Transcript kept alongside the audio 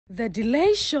The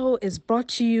Delay Show is brought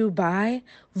to you by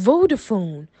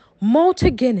Vodafone, Malta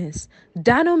Guinness,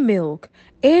 Dano Milk,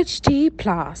 HT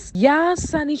Plus, Yas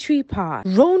Sanitary Pad,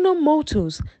 Rona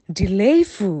Motors, Delay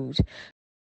Food,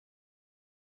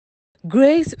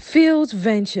 Grace Fields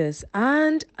Ventures,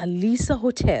 and Alisa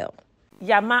Hotel.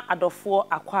 Yama Adofo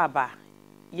Akwaba,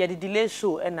 the Delay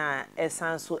Show and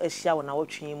so a show na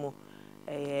watching mu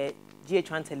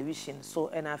GH1 television, so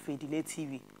and Delay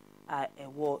TV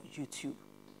YouTube.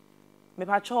 Me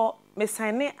pacho me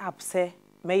sign up say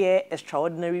me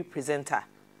extraordinary presenter.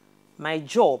 My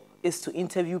job is to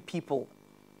interview people,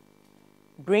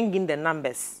 bring in the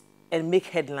numbers, and make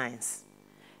headlines.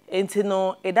 And you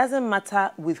know, it doesn't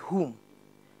matter with whom.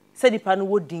 Say the panu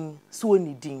wo ding, so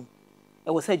ni ding.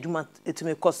 I will say juma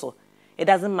etume koso. It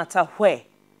doesn't matter where.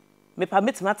 Me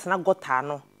permit matana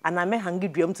gotano, and I may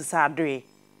hangi dream to say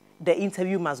the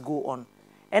interview must go on.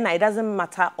 And it doesn't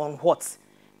matter on what.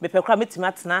 Me pekra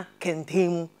matana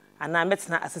kentemu, and I met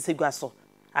na asese guaso.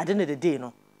 At the end of the day,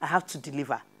 no, I have to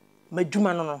deliver. Me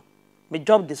juma no. My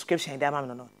job description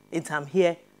no. I'm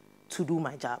here to do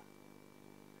my job.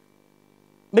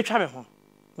 Me try me home.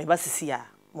 Me ba sisi ya,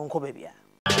 monko baby ya.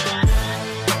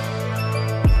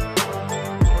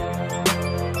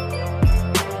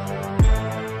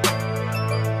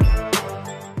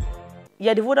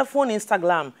 Yeah, the Vodafone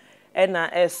Instagram and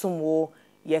sumo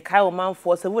ye kai man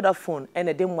for se Vodafone and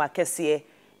a dem wa kese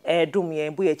dum ye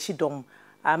bu ye chidom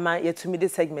ama ye to me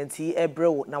this segment yi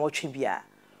ebrew na wotwe bia.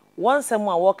 One sem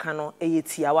a woka no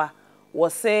eyetiawa wo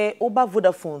se oba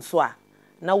Vodafone so a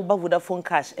na oba Vodafone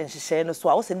cash enhyehyɛ no so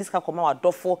a wo se diska koma wa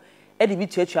dofo e de bi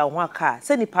tuatua ho aka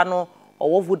se nipa no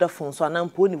owo Vodafone so na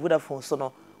mpo ni Vodafone so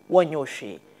no wonye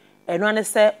ohwe eno ane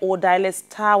se o dial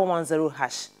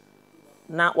 *110#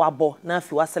 na wabo na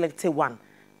fi wa select one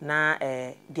na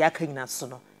de aka nyina so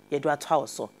no ye do atwa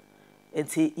so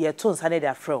enti ye to nsa ne de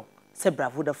afrɛ se bra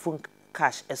Vodafone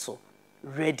cash eso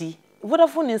ready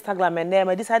Vodafone Instagram and them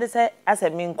I decided say as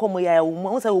me nkomo ya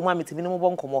wo say wo ma metimi no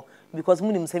mo nkomo because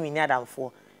munim say me ni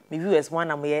adamfo me viewers one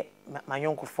am ye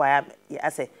manyonkofo ya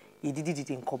say ye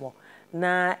didi nkomo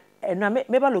na eno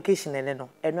me ba location ene no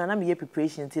eno na me ye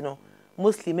preparation ti no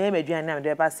mostly me aduan na me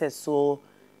dey ba say so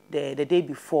the day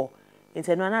before enti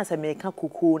eno na say me ka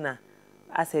koko na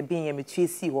as e bin ye me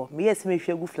tuesi ho me yes me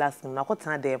hwegu flask na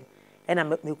kotana dem ena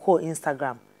me call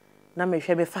Instagram na me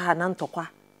hwe me fa na ntokwa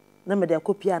na me de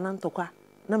akopia na ntokwa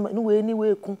na no we ni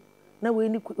we ku na we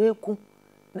ni we ku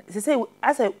say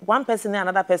as one person and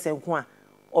another person ku a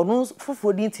onu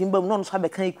foforo din timbam no so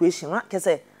abeka equation na ke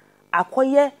say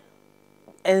akoye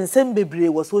ensem bebre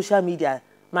wo social media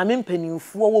ma me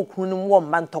mpanimfo wo kunum wo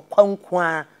mba ntokwa nku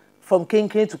a from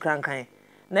kenken to krankan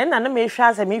na me hwe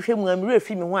as me hwe mu amire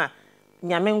fi me ho a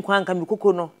nyame nku anka me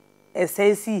koko no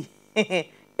esesi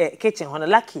kitchen ho na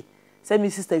lucky say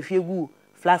me sister hwe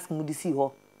flask mu di si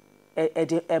ho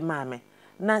mame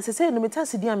na se say no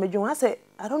metase di amedwo ha say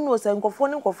I don't know say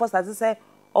nkofo start say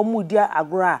omudia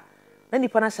agora na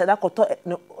nipa na sheda koto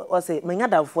o say menya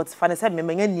damfo fa ne say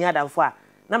menya ni adamfo a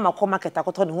na makọ market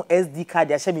akoto ne ho SD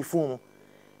card ya hye me phone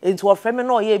enti wo frame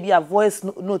na o ye bia voice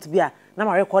note bia na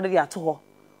ma record dey ato ho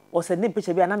o say ne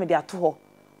picture bia na me dey ato ho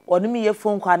o ne me ye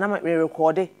phone call na ma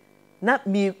record na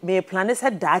me plan say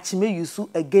dachi me use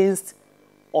against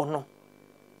or no.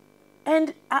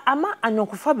 And ama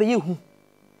anyonkofa be yehu.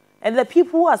 And the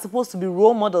people who are supposed to be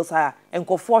role models are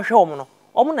enkofo hwe no.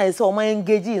 Omo na say omo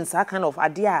engage in that kind of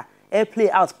idea play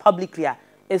out publicly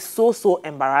is so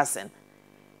embarrassing.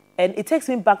 And it takes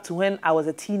me back to when I was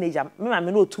a teenager.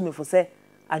 Me no to me for say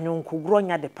anyonko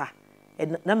gronya depa.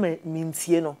 And na me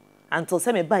ntie no until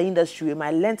say me by industry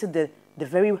I learned it the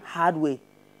very hard way.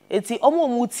 Eti omo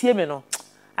mu tie me no.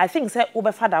 I think say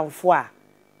obefa damfo a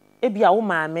ebia wo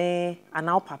maame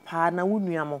ana wo papa na wo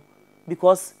nua mo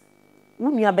because wo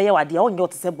nua be ye wade a onye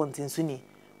otese bontenso ni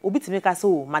obi timi ka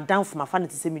so madamfo mafa ne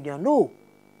tese medua no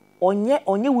onye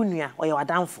wo nua oye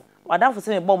wadamfo se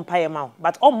me bom paye ma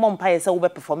but on mom paye se wo be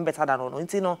perform better than no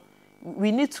nti no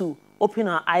we need to open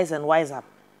our eyes and wise up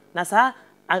na sa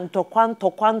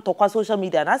antokwa social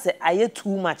media na say aye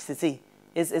too much to say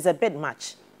is a bit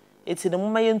much it's in the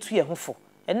moment you ntu ye hofo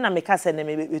and na me ka say na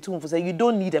me betu say you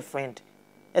don't need a friend.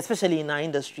 Especially in our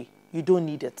industry, you don't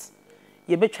need it.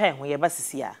 You be trying when you be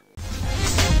sisi ya.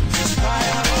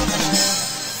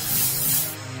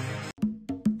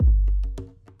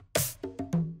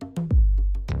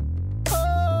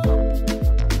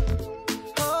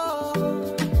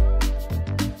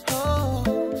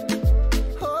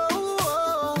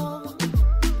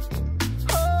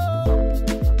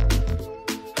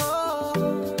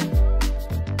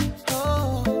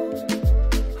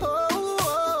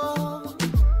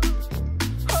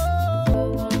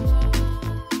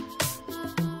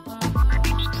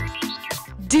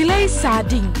 Filet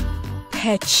sardine.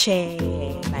 Peche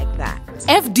like that.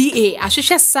 FDA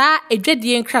ahwehwe saa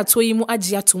edwadie nkrato yi mu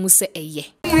agye atomu se eye.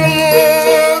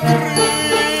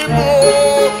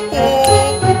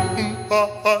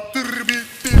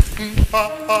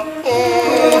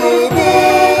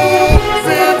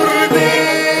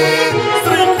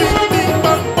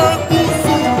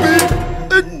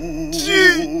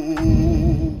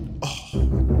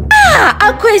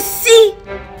 Akuffo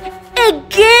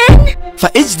again. For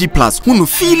HD Plus, who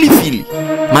feely.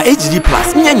 My HD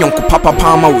Plus, nya nyonko papa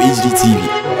palma wo HD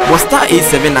TV. Was star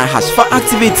 879 hash for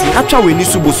activating atwa we ni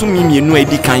subosu mienu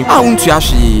edi kan. A untu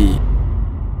ahwe.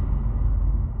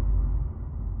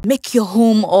 Make your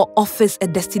home or office a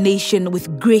destination with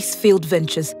Gracefield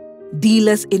Ventures,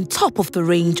 dealers in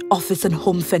top-of-the-range office and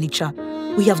home furniture.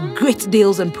 We have great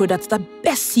deals and products that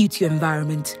best suit your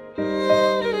environment.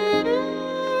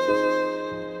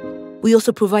 We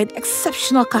also provide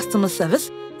exceptional customer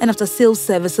service and after-sales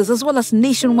services, as well as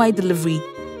nationwide delivery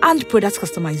and product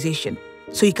customization,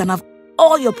 so you can have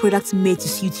all your products made to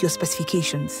suit your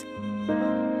specifications.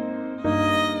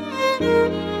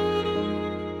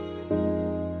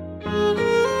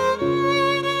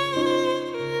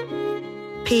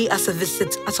 Pay us a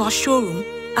visit at our showroom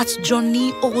at John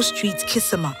Nee Owo Street,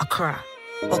 Kisama, Accra,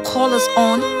 or call us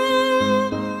on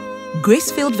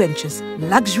Gracefield Ventures,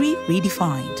 Luxury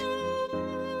Redefined.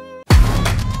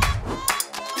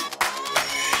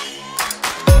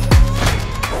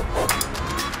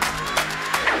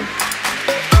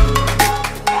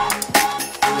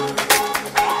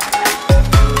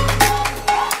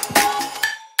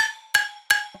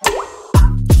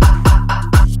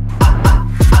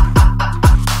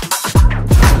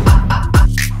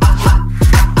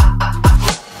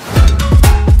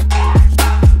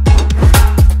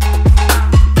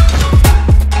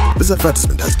 This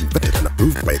advertisement has been vetted and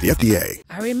approved by the FDA.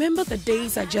 I remember the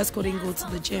days I just couldn't go to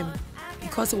the gym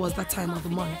because it was that time of the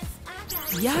month.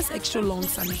 Yas Extra Long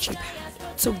Sanitary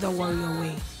Pad took the worry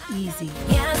away. Easy.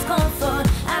 Yes, comfort.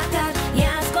 I got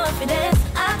yes, confidence.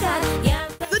 I got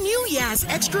yes. The new Yas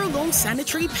Extra Long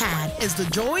Sanitary Pad is the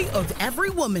joy of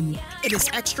every woman. It is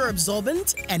extra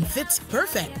absorbent and fits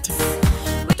perfect.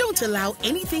 Don't allow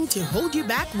anything to hold you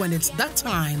back when it's that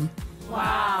time.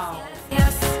 Wow.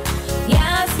 Yes.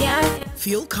 Yes, yes.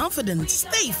 Feel confident,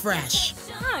 stay fresh.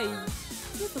 Hi.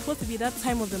 Is it supposed to be that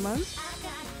time of the month?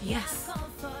 Yes.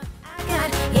 I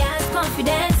got yes,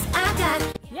 confidence. I got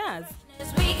Yes.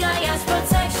 yes, we got yes,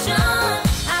 protection.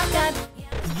 I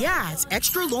got Yas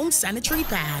Extra Long Sanitary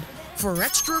Pad for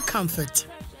extra comfort.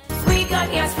 we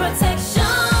got yes, protection.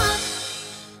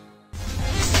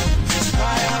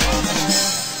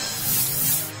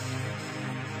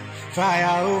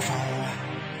 Fire, oh fire.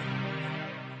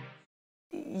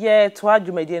 Yeah, to our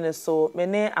Jumadian so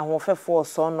many and one for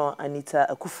son or Anita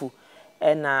Akuffo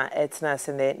and etna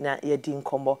sene na yedin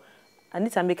combo.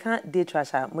 Anita make can't day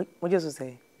trash out. What you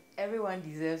say? Everyone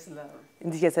deserves love.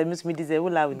 In the case I miss me deserve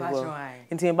love in the world. Why?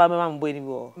 Into my mama boy in the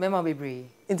world. Mema be brave.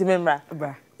 Into member.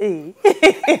 Bra. Eh.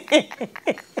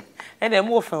 And then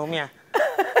more from me.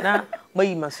 Now, my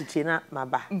masuchina, my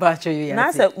ba. Bacho you.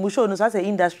 Now, say, Musho knows as an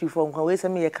industry from where say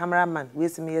me a cameraman, where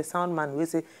say me a sound man, where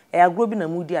say I grew up in a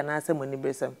moody and answer money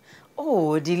bresem.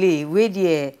 Oh, delay. Wait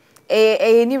there.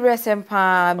 Any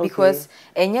resempa because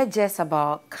enya just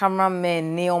about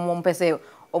cameramen ne omo pese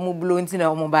omo blow nti na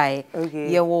omo buy.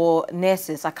 Okay. Ye wo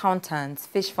nurses, accountants,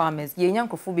 fish farmers. Ye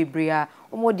nyankofo bebre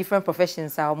omo different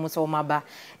professions a omo so maba.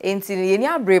 Enti ye ni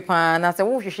abre pa na se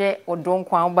wo hwehwe odon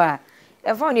kwan ba.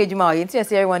 Everyone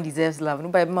everyone deserves love.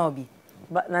 Nobody be.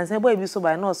 But Nancy boy be so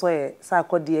by no so say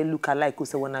according look alike who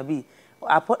say wanna be.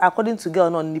 According to girl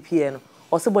no NPN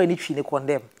or say boy ni twi ne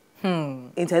condemn.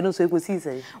 Intendo so you see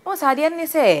say. Once I didn't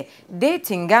say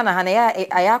dating Ghana hana ya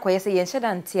ayakwa say yen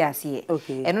sheda nti ase.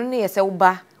 Okay. Eno ne yese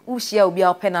uba ushia obi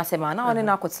a opena sema na one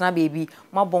na akotena baby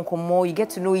mabonko more you get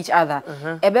to know each other.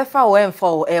 Ebefa o emfa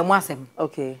o mu asem.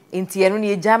 Okay. Inti eno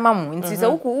ne ejama mu. Inti say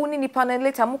uku uni ni panel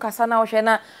later mu kasa na wo hwe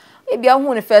na ebia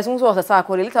hu ne first so osesa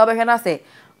akore later obehwe na say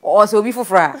o so obi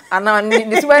fofora ana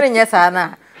ne tuba ne nyesa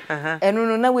na eno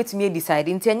no na wetimi decide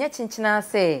inti enye chinchina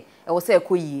say e wo say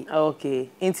ekoyi. Okay.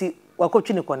 Inti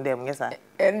wakotwi ne condemn yes sir.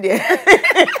 Ende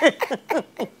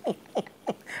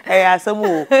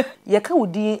asemo ye ka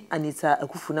wodi Anita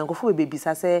Akuffo na nkofo be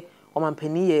bisa say o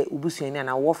mampani ye ubusuani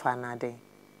na wofa na den.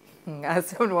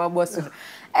 Asem no waboso.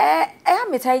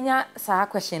 Metanya sa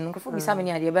question nkofo bisa me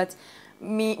ni ade but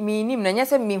me nim na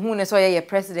nyese me hu ne so ye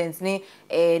president ni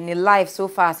life so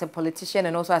far as a politician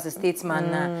and also as a statesman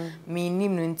na me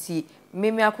nim no nti me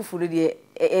Akuffo de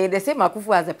the same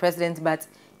Akuffo as a president but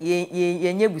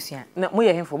ye nyebusia na mo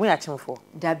ye hemfo mo ya chemfo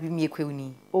da bi me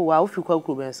kwewni oh wa ofi kwa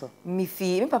kuro ben so mi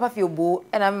papa fi obo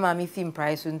e na me ma mi fi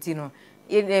price nti no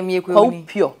ye me kwewni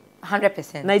pure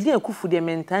 100%. na ide Akuffo de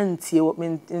mentantie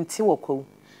wo kwa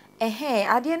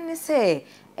ade ne se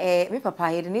me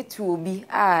papa ye ne tu obi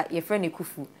a ye frɛ ne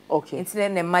Akuffo okay nti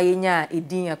ne ma ye nya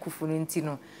edin Akuffo no nti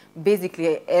no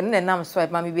basically ne nam so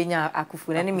ma me benya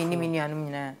Akuffo na ne me ni me nuanum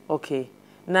nyina okay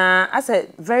na I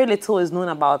said very little is known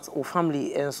about our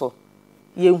family and so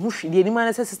ye hu ye ni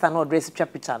man say sister no dress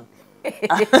picture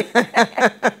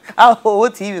ah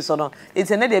what TV so no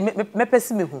it's na de me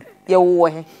pesi me hu ye wo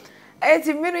he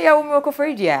eti me no ye wo me Akuffo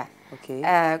okay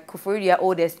Akuffo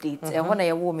old estate and when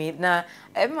I wo me na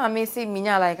ma me say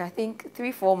minya like I think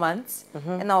 3-4 months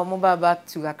and now move back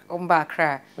to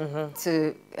Accra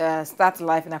to start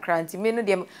life in Accra and me no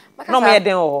dem no me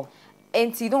den o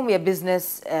and you don't be a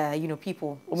business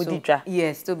people so,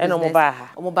 yes still business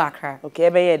omo ba Accra okay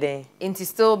ebe ye den and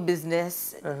still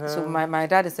business so my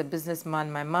dad is a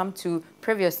businessman, my mom too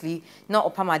previously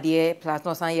not opama there plus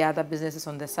no some other businesses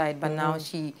on the side but now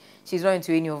she's not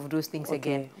into any of those things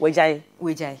again wejai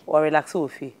or relax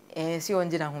ofi see on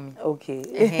jina home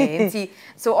okay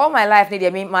so all my life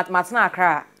need me matna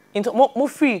Accra into mo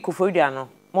free Akuffo no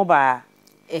mo ba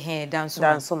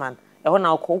dance man e ho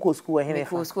na ko school e he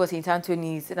for school St.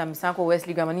 Anthony's na me sanko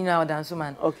Wesley Grammar ni na dance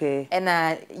man okay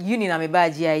and uni na me ba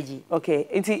GIG okay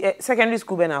into secondary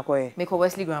school be na ko me ko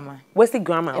Wesley Grammar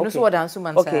okay and so dance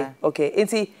man okay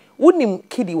into wonim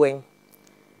kidi wen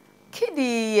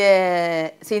kidi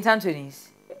St. Anthony's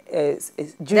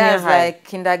junior that's high like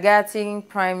kindergarten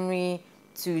primary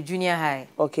to junior high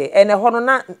okay and ho no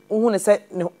na hu ne se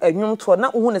enwum to na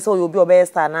hu ne se obi obey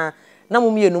star na mo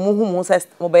mienu mo hu mo se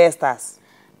mo be stars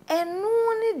enu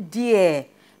ne die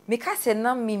me ka se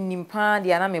na me nimpa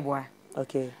dia na me boa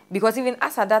okay because even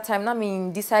as at that time na me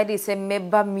decided say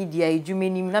meba media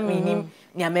ejumenim na me nim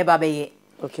ni ameba beye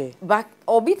okay but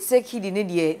obit say kid ne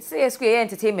die say square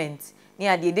entertainment ni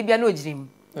ade de bia na ogirim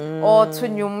or to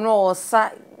nyum no sa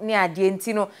ni ade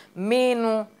nti no me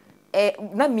no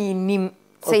na me nim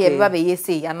say eba beye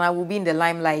say and I will be in the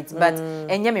limelight but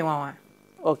enye me wawa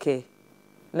okay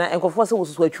na enkofo se wo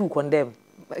so atwu condemn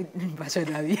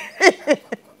Bachodavi.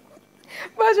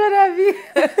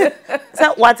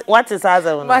 So what is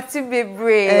other one? Mati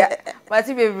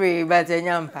bebre, but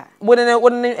enyampa.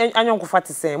 Wouldn't anyonko fat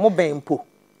say mo ben po.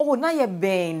 Oh, na ye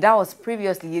ben. That was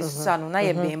previously Yesusano, na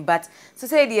ye ben. But so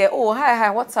say there, oh hi,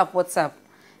 what's up?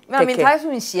 I mean, try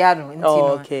to share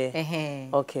no.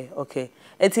 Okay.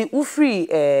 Eti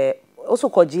ufri also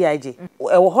called GIG. E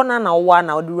wo hona na wo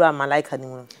na oduru Malaika ni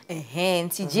mu.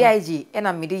 Nti GIG e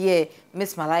na me de ye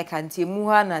Miss Malaika nti mu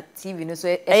ha na TV no so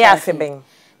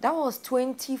that was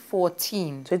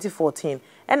 2014.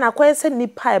 And akoye se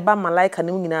nipa e ba Malaika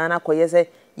ni mu nyina na akoye se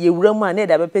ye wura mu a na e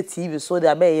da bepe TV so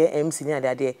da be ye MC ni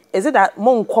ade. Is it that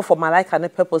mo nko for Malaika ne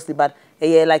purposely but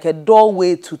like a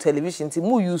doorway to television ti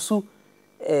mu use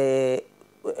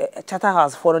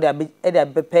Charterhouse for no da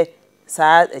bepe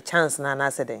sa a chance na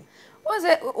say den. Was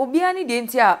it Obiani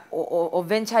dentia or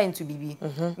venture into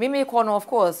BB? Me corner, of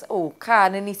course. Oh, car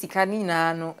ni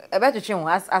sikanina no. About to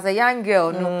change as a young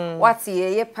girl. No, what's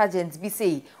ye pageants be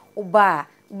say? Oba,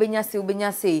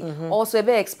 ubenya say. Also a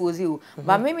be expose you.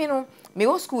 But me no. Me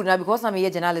go school now because I'm a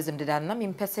journalism. Did I? Na me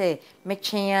pese me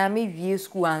chenya me view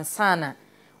school and sana.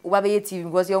 Oba be TV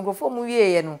because you go for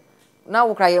movie no. Now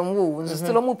we cry and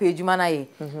still on page man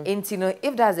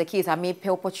if that's the case I may pay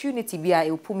opportunity be it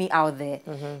will put me out there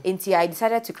I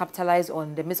decided to capitalize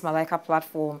on the Miss Malaika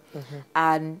platform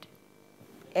and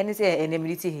anything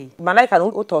enmity Malaika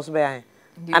no toss be an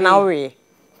hour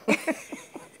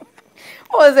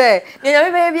oh say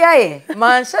you baby aye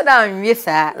man shut down we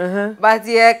sir but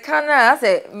ye can I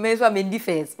say me so me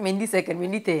defense me second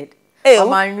me third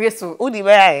man we so udi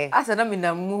be aye I said na me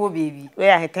na mu baby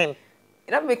where I 10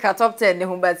 that make a top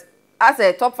 10 but as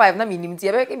a top 5 na minimum ti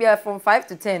be from 5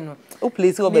 to 10 no o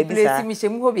place go baby sir me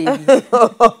shemu ho baby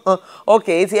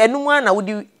okay iti enuma na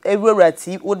wodi ewura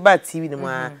TV would ba TV no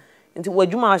ma nti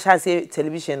wadwuma sha say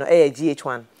television no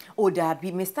GH1 o da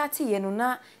bi me start ye no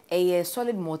na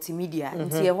solid multimedia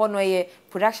nti ho no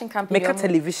production company make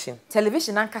television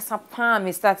ankasa pa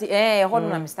me start ho no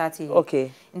na me start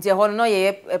okay nti ho no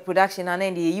ye production na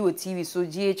dey yi o TV so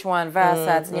GH1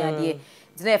 Viasat ni ade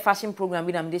a fashion program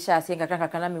bi na me dey share say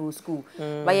kakra na me wo school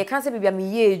but you can't say bibia me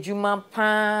ye ejuma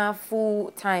pa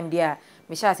full time there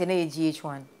me share say na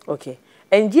GH1 okay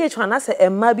and GH1 na say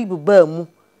emma bi buba mu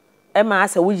emma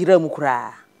say wo yira mu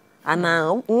kura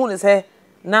ana hu ne say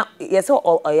na ye say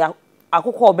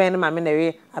akokọ oben na me na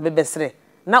we abebesre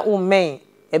na wo men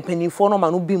empanifo no ma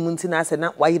no bi mu nti na say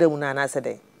na wa yira mu na say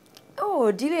den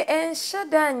Oh, delay and shut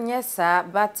down, yes, sir.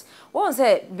 But one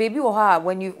say, baby, or her,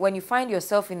 when you find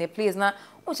yourself in a place now,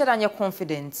 shut down your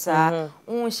confidence, sir.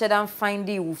 Shut down find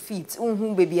you feet.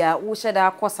 Baby, shut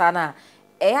down cosana.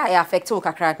 Affect you,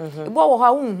 kakra. But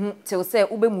how till say,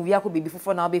 ube movie, I could be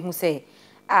before now, be who say.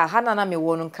 Hana na me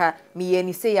wonka me ye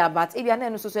ni say ya but e bia na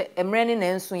no so emre na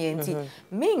enso ye nti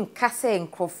me nka se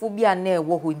nkrofobia na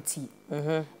ewo ho nti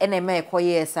e na me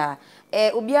ekoye sa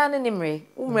obia ne nimre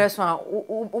umre so a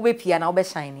obepia na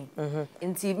obeshine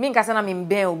nti me nka se na me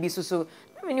mben obi so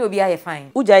na me ni obi aye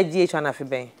fine uja GH1 afi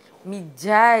ben me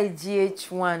jai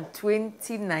GH1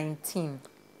 2019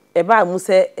 e ba mu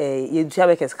se ye dua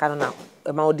bekes ka no na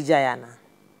e ma odija ya na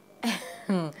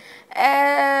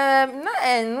na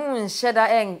enu nsheda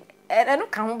enu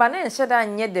kan ba na nsheda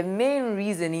nye the main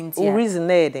reason in tia. Reason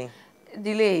na eden.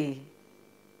 Delay.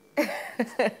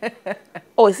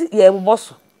 Oh, is it yeah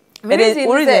boss.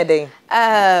 Reason eden.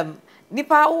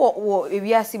 Nipa wo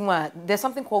ewiase mu a there's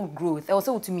something called growth. I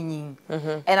also to meaning.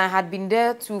 And I had been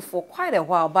there too for quite a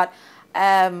while, but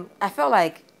I felt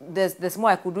like there's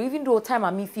more I could do, even though time I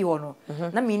me feel no.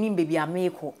 Na meaning baby I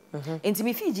make ho. Into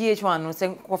me fee GH1 no say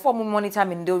perform monitor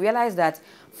me they realize that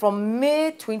from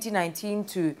May 2019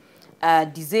 to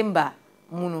December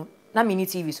muno na me ni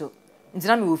TV so. Into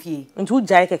na me wo fie. Into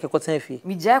jai keke kwotena fie.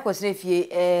 Me jai kwotena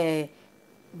fie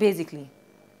basically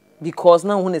because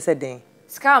now who said then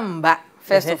scam back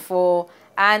first of all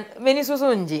and many so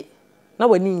nje. Na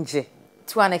wani nje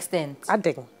to an extent.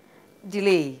 Adeng.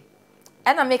 Delay.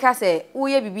 And I make her say, oh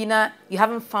yeah, bibina, you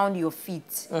haven't found your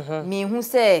feet. Me who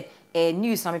say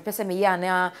news, I'm a person me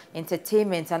ya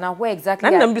entertainment and now where exactly.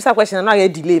 And I'm just question and now you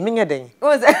delay. Me then.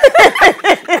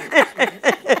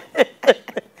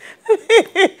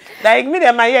 Like me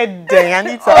them my head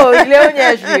Anita. Oh, Leon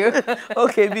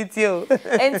okay,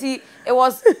 BTO. And see, it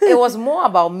was more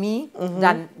about me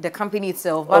than the company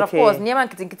itself. But of course, Nyeman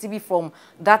Kitikitibi from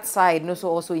that side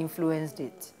also influenced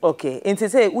it. Okay. And to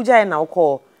say Uja now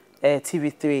call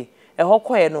TV3 ho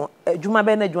koye no adwuma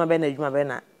be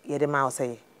na ye de ma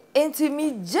say enti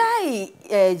mi jai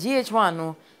GH1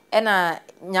 no e na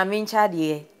nyame ncha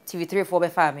de TV3 for be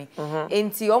fa me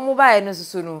enti omo ba no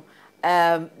so no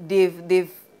they've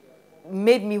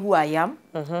made me who I am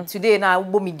today na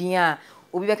wo mi din a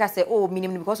obi beka say oh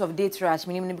minimum because of date rush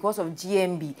minimum because of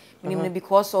GMB minimum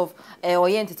because of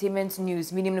entertainment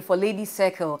news minimum for lady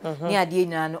circle near the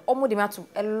na omo dem to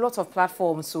a lot of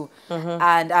platforms so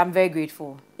and I'm very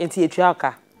grateful enti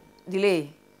etuaka delay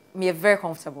me very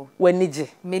comfortable when nije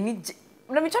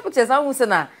na me chop pictures na hu say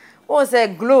na o say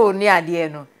glow near the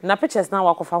no na pictures na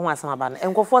wakofa hu asama ba na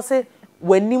enkofo say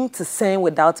wanim to sing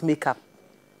without makeup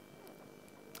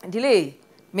delay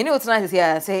me ne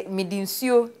otuna say me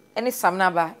dinsuo any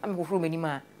samnaba am go from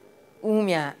anima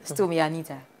umia still me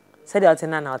Anita said out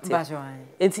na out that's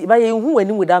right enti ba ye hu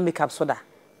wani without makeup so da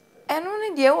and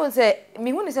only the one say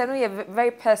me hu say no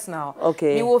very personal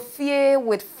okay me wo fear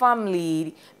with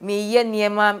family me ye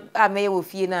niema me wo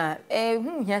fear na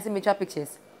hu hia say me twa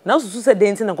pictures na so say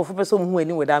denti na nkofo person hu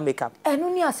wani without makeup and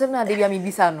only asem na de bia me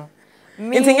bisa no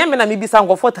enti nyame na me bisa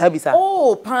nkofo ta bisa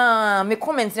oh pa me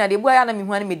comment na de bua ya na me hu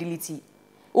na me delete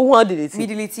who delete? Me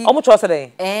delete. Omo trust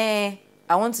them. I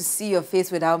want to see your face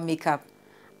without makeup.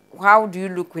 How do you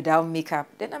look without makeup?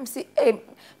 Then I'm say, hey,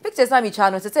 pictures na me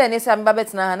channel. Say any say I'm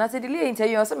babet na. Na say delay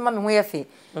interview. Say mama me ho ye fe.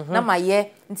 Na ma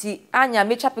ye nti anya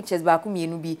me cha pictures ba ku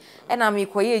mienu bi. E na me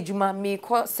koye adwuma me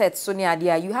ko set so ne ade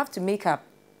a you have to make up.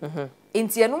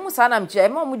 Nti eno mu sa na me che. E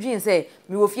ma mu dwin say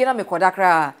me wo fie na me koda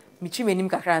kra. Me twi menim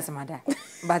kakra nsemada.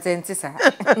 But enti sa.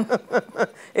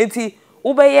 Enti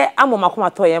ubeye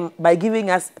amomakoma toyem by giving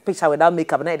us picture without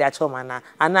makeup na e dey actual man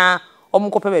ana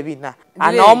omo kope baby na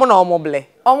ana omo na omo ble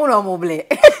omo na omo ble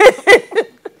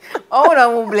omo na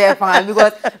omo ble fa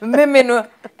because me no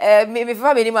me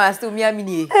fa me ni ma still me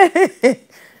amini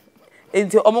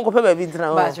enti omo kope baby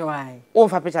ntina ba joy o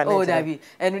fa picture na oh dabi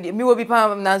enu me wo bi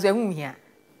pa na nzo ehu hia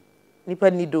nipa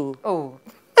ni do oh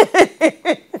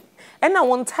ena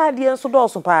won tade enso do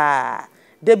so pa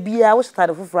da bia wo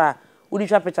stade fofora udi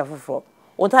twa picture foforo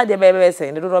won tade be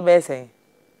sen de do be sen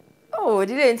oh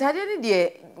did tade ni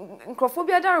de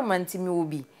nkrofobia darumant mi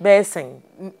obi be sen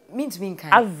means mean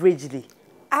kind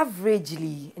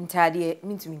averagely ntade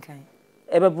means mean kind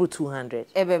ebebru 200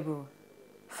 ebebru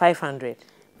 500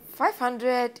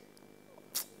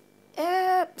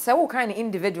 say wo kind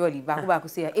individually ba ko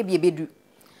say e bedu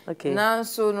okay na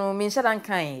so no me nshada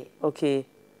kan okay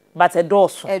but a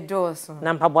doso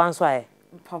na mpaboa nso aye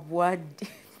mpaboa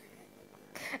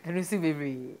anu si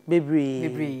bebre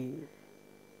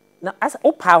na as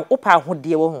opa ho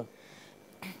de wo ho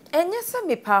enye se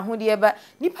me pa ho de ba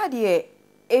nipa de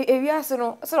we are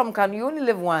so can you only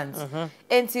live once.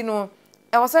 And you know,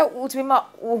 I was say ultima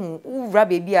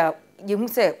baby you who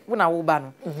say when I will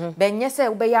ban. Ben yes, say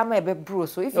obey my bro.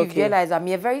 So if you realize I'm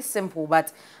very simple,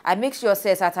 but I make sure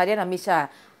says at the make sure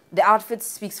the outfit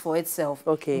speaks for itself.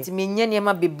 Okay. It's me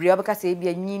nyema bebre because e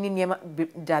be nyini nyema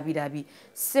dabi.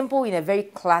 Simple in a very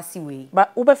classy way.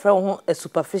 But ube friend a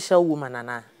superficial woman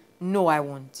ana? No, I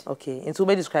won't. Okay. And so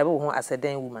we describe her as a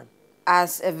den woman.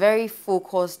 As a very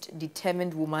focused,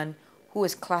 determined woman who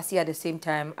is classy at the same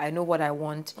time. I know what I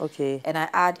want. Okay. And I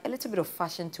add a little bit of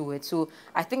fashion to it. So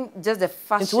I think just the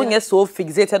fashion. It's when you're so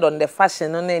fixated on the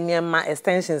fashion, on the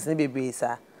extensions, baby,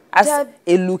 sir. As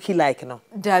a looky like no.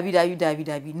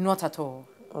 Dabi. Not at all.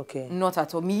 Okay. Not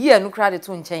at all. Me here no crowd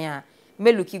to nchenya.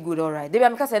 Me looky good all right. Debi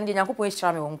ameka say ndi nyankopon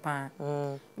ehira me won pa.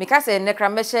 Me ka say nekra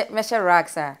meshe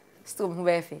rags a. Still me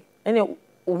be fe. Ene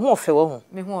wo ho ofe wo ho.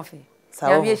 Me ho ofe.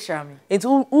 Ya me ehira me. It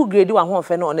who grade wa ho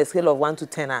ofe no on a scale of 1 to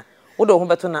 10 a. Wo do ho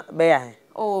beto na be ya.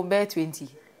 Oh, be 20.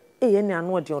 Eh ene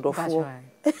anu odi odofo.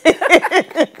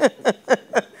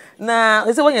 Na,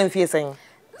 ese won yamfie sen.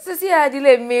 Sisi I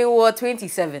delay me wo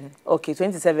 27. Okay,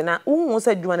 27. Na wo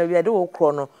say djuma na bia de wo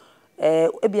kro no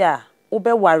e bia wo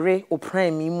be ware o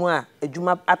prime mu a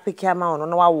adwuma apeke ama ono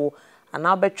na wawo ana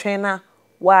wo be twen na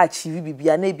wa achieve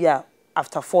bibia na bia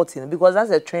after 40 because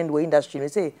that's a trend we industry. We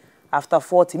say after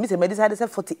 40. Me say me decide say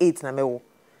 48 na me wo.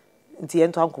 Nti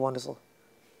ento anko so.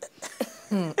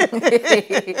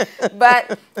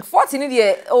 But 40 ni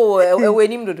de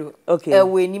ewenim dodo. Okay.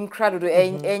 Ewenim kra dodo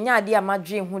enya ade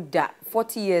amadwen ho da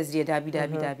 40 years de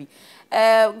dabi.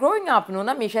 Growing up no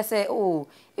na me hwe say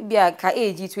e bia ka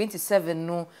age 27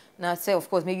 no na say of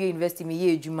course maybe university me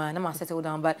ye adwuma na ma settle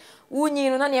down but wunyi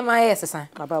no na ne ma ye sesa.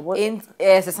 In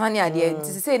sesa ne ade nti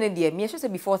say ne de me hwe say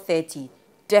before 30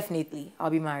 definitely I'll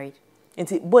be married.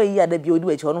 Nti boy ya da bi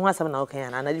odu echi ono ho asem na okan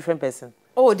ya na different person.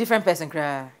 Oh, different person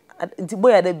kra. Nti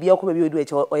boy ya da bi okọ bi odu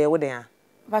echi oye wo den a.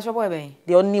 Ba sho boy ben.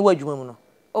 De oni wa adwuma mu no.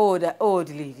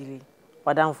 Delay.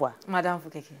 Madamfo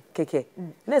keke.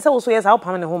 Na say wo so yes how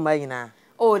pam ne ho ma nyina.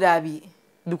 Dabi.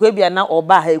 Because bia na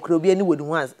oba ha ekuro bia ni wodu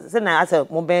ho a. Say na ase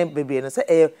mo ben bebe no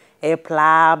say e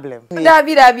problem.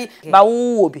 Dabi. Ba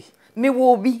wo obi. Me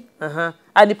wo obi.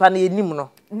 Anipa na enim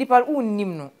no. Nipa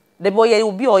unnim no. The boy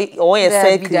obi o ye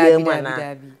say clear mu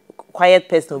na. Quiet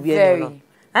person obi enim no.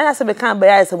 Ana say be kan ba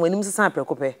ya say mo enim sesan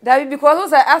prekope. Dabi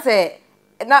because I say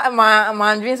na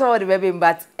man dream so the baby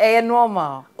but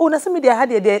normal. Oh na say me dey ha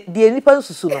dey nipa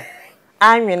nsusu no.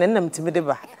 Anwen na mtimi de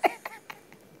ba.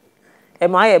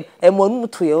 Mo nu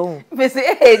to ye o. Me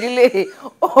say delay.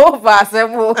 Over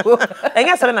asemo.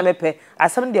 Enya say na mepe.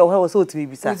 Asem dey o he so to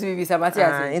bibisa. To bibisa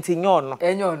Matias. Nti nyo no.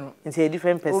 Enyo no. Nti a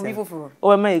different person. Obi foforo.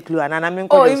 O ma e clue ana me nko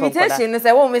so. Invitation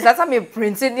say wo me say me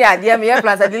print the ade me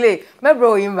plan delay. Me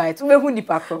bro invite. We hu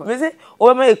nipa ko. Me say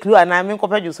o ma e clue ana me nko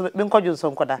peju so me nko ju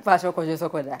so nkoda. Pa so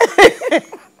koda.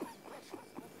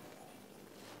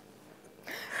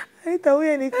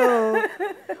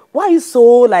 Why are you so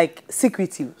like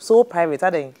secretive, so private?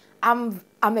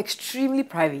 I'm extremely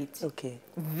private. Okay.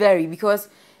 Very because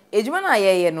ejuma na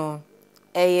ye no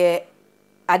ade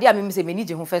a me say me need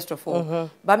you first of all.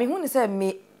 But me hu say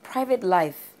me private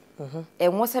life.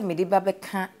 And once I made it babe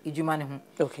can ejuma ne ho.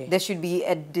 Okay. There should be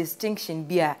a distinction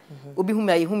bia obi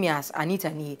hu me as Anita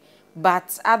ni.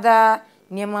 But other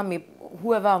niema me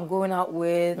whoever I'm going out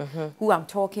with, who I'm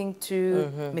talking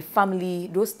to, my family,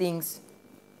 those things.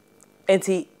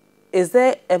 Auntie, is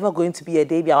there ever going to be a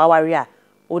day where warrior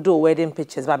or do wedding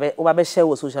pictures babe share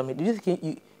with social media? Do you think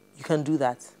you can do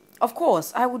that? Of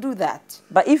course, I will do that.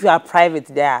 But if you are private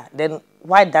there, then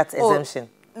why that exemption?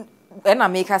 And I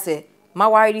make her say, my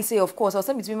worry say of course, or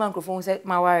some between microphone say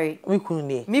my worry. Me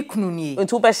kunu ni.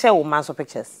 Into be share with man so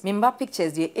pictures. Me mba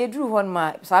pictures dey e drew one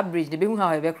ma sub bridge dey be hu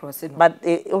how e be cross it. But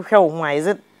why is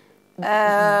it?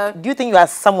 Do you think you are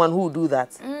someone who will do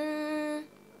that?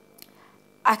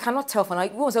 I cannot tell for now.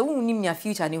 We say we nim near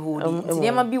future ni hold it.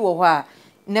 Never be wo ho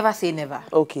never say never.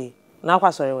 Okay. Now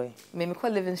kwa sorry way. Me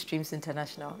call Living Streams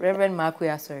International. Reverend Mark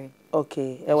sorry.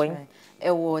 Okay.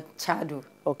 Ewo Chado.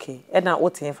 Okay. And now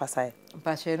what emphasize?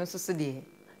 Pastor no so dey.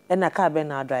 And na car be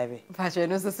na drive. Pastor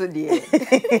no so dey.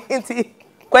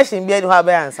 Question be how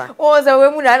be answer. Oh, so we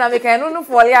mu na make no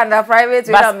fall under private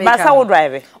we na make. But how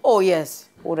drive? Oh yes.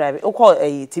 Who drive? O call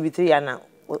a TB3 and now.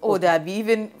 Oh, that be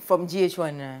even from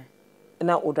GH1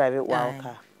 now who drive it wow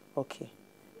car. Okay.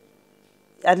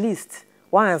 At least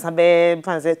one answer be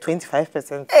say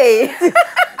 25%. Hey.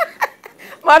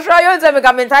 Matra yo nze me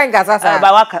ka mentain kasa sa.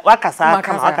 Ba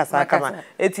wakasa kama.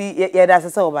 Eti ye da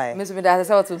sese obaye. Me so me da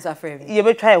sese o tun sa frame. Ye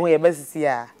be try ho ye be sisi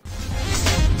a.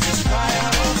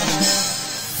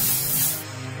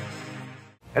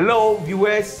 Hello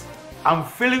viewers. I'm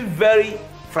feeling very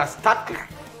frustrated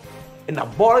and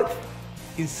bored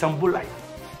in Sambulai.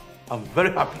 I'm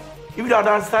very happy. If you don't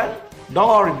understand, don't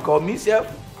worry, because myself,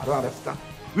 I don't understand.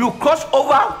 We will cross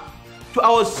over to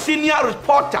our senior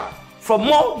reporter for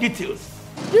more details.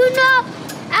 You know,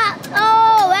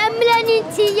 I'm learning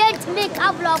to make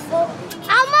a bluffo.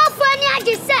 I'm not funny, I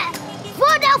just said.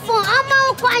 Vodafone, I'm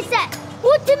on quite.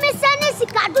 Ultimate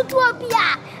Sanesika to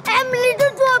Topia, Emily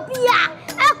to Topia.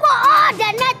 Echo all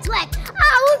the network. I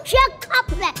will check up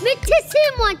there. Me Tissi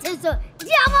Montezo.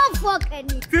 Diamond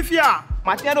Fokeni. Fifia,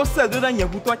 Matero said, don't you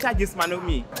put charges man of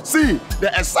me? See,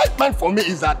 the excitement for me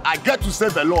is that I get to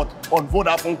save a lot on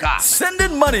Vodafone Cash.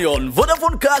 Sending money on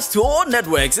Vodafone Cash to all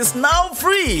networks is now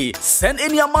free. Send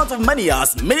any amount of money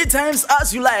as many times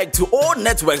as you like to all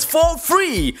networks for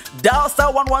free. Dial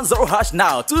 *110#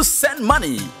 now to send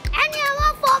money.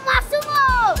 Anyone for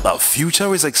Masumo. The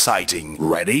future is exciting.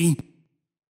 Ready?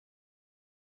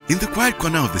 In the quiet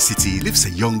corner of the city lives a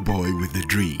young boy with a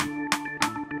dream.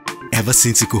 Ever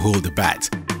since he could hold the bat,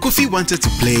 Kofi wanted to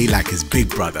play like his big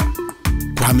brother.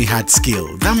 Kwame had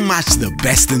skill that matched the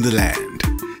best in the land.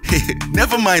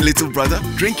 Never mind, little brother,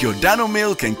 drink your Dano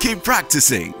milk and keep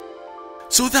practicing.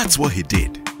 So that's what he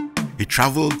did. He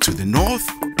traveled to the north,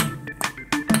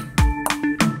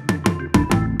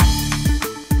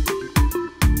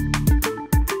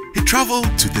 he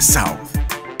traveled to the south,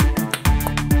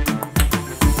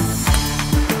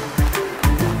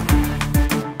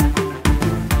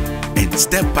 and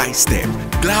step by step,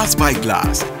 glass by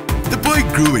glass, the boy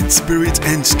grew in spirit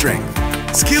and strength,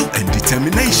 skill and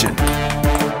determination.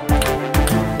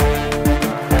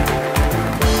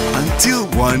 Until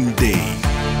one day,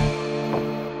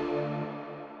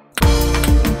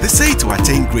 they say to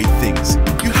attain great things,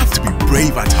 you have to be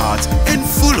brave at heart and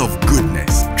full of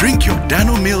goodness. Drink your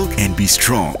Dano milk and be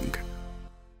strong.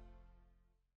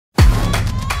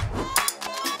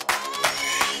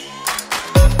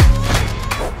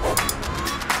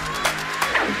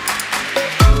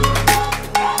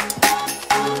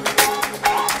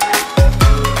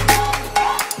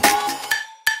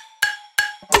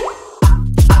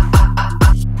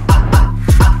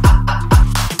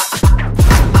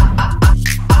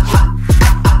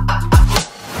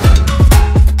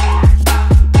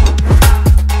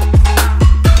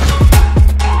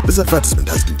 This advertisement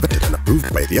has been vetted and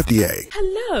approved by the FDA.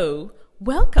 Hello,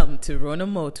 welcome to Rona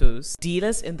Motors,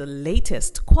 dealers in the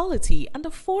latest quality and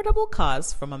affordable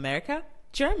cars from America,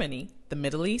 Germany, the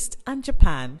Middle East, and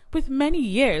Japan. With many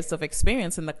years of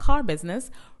experience in the car business,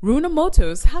 Runa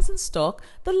Motors has in stock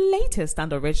the latest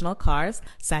and original cars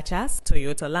such as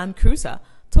Toyota Land Cruiser,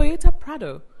 Toyota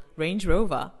Prado, Range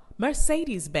Rover,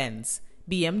 Mercedes-Benz,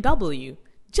 BMW,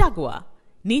 Jaguar,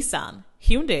 Nissan,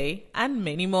 Hyundai, and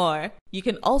many more. You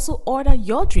can also order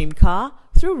your dream car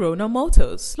through Rona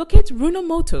Motors. Locate Runa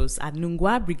Motors at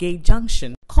Nungwa Brigade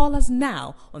Junction. Call us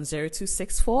now on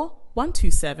 0264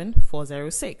 127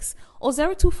 406 or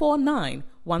 0249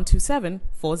 127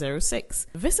 406.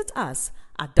 Visit us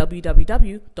at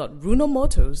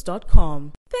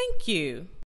www.runamotors.com. Thank you.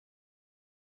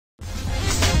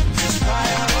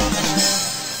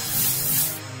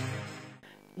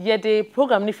 Yede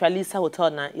program ni Falisa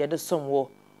Hotel na yede somwo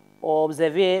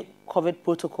observe COVID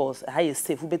protocols how you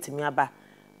safe betimi aba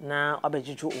na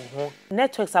obejuju ho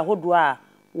networks ahodo a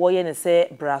wo ye ne se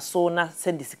braso na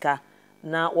sendisika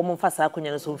na wo mfasa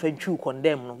akonya no so mfantwu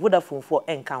condemn no Vodafone for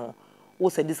enka ho wo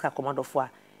sendisika commando for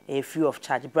a free of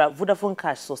charge Vodafone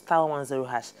cash so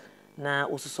 *110# na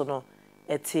osuso no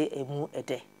ete emu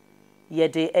ede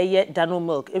yede eye Dano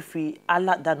milk efri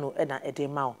ala Dano na ede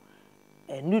mawo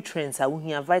nutrients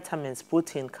awuhia vitamins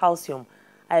protein calcium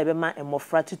ayebema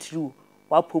emofra titru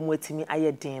wapomu atimi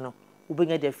ayedin no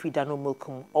ubenya de free Dano milk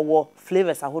owo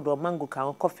flavors ahodo mango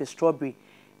kan coffee strawberry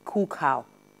cool cow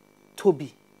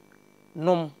tobi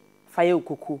nom fire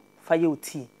ukuku fire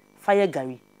tea fire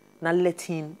gari na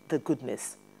letting the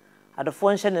goodness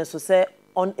adofo nhye so say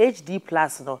on HD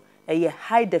plus no a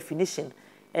high definition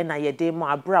na yede mo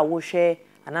abra wo hwe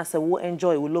anase wo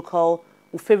enjoy wo local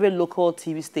favorite local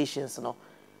TV stations, no.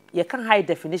 You can't high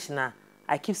definition.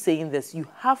 I keep saying this. You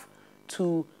have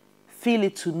to feel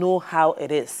it to know how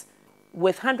it is.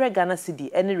 With 100 Ghana cedi,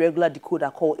 any regular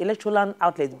decoder called electoral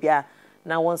outlet bia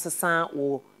now once a san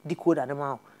or decoder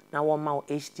now now one mount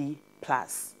HD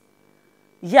plus.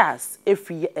 Yes,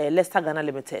 every Leicester Ghana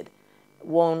Limited.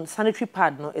 One sanitary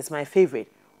pad no is my favorite.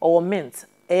 Or mint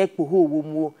kuhu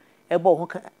wumu ebo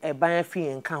ban free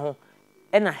and ho.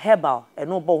 And a herbal and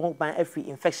no bone by every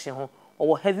infection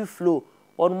or heavy flow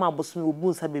or no bosom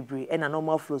boons have be and a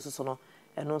normal flow so no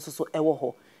and also so ewo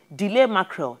ho delay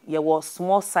mackerel ye was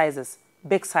small sizes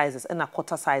big sizes and a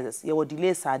quarter sizes. You will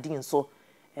delay sardine so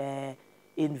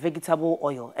in vegetable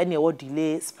oil and you will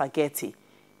delay spaghetti.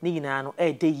 Ni nyina no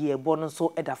day ye born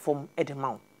so eda form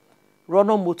edemount.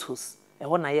 Ronald Motors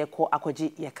one na ye call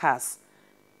akwaji ye cars.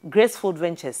 Graceful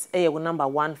Ventures ye number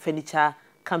 1 furniture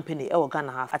company e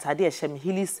Ghana half atade e shem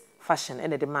Hillis Fashion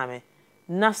and the mame.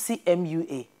 Nafsi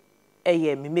MUA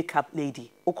me makeup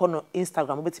lady. Okono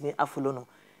Instagram obetimi afollow no.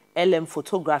 LM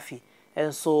photography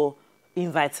and so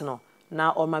invite no.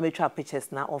 Now on my metro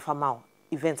pictures now on famao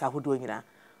events ahodo nyina.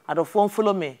 Adofo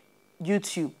follow me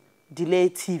YouTube Delay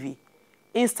TV,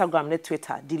 Instagram ne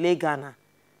Twitter Delay Ghana.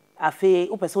 Afe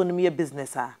opese woni me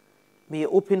business me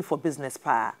open for business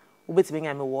pa. Obetimi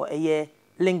nya me wo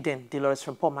LinkedIn Dolores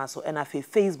Frimpoma so and afe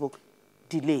Facebook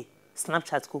Delay,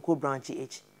 Snapchat Coco Brown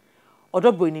GH.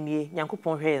 Odo boy ni nie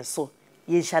nyankopon hwe so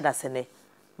ye nhada sene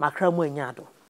makra mu anyado.